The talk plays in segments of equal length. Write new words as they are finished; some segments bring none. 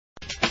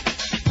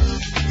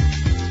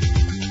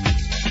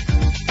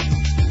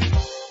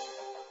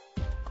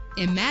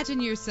Imagine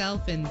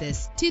yourself in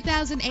this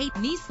 2008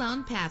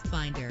 Nissan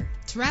Pathfinder.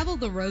 Travel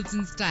the roads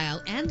in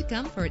style and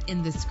comfort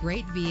in this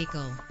great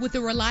vehicle with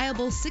a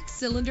reliable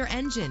 6-cylinder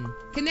engine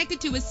connected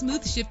to a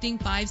smooth shifting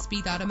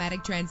 5-speed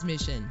automatic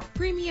transmission.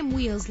 Premium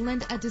wheels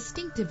lend a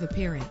distinctive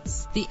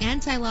appearance. The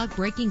anti-lock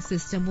braking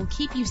system will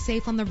keep you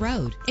safe on the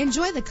road.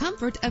 Enjoy the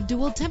comfort of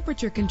dual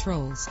temperature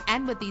controls.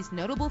 And with these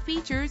notable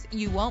features,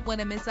 you won't want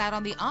to miss out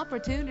on the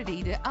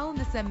opportunity to own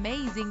this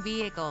amazing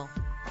vehicle.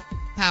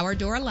 Power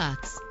door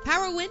locks,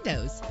 power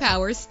windows,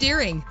 power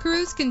steering,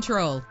 cruise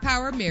control,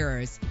 power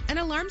mirrors, an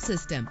alarm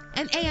system,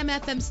 an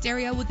AM/FM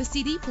stereo with a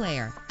CD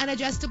player, an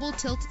adjustable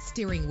tilt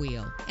steering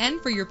wheel.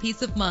 And for your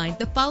peace of mind,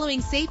 the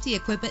following safety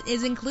equipment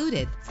is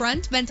included: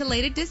 front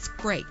ventilated disc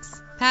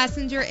brakes,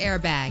 passenger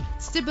airbag,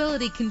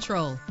 stability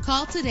control.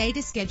 Call today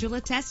to schedule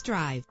a test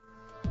drive.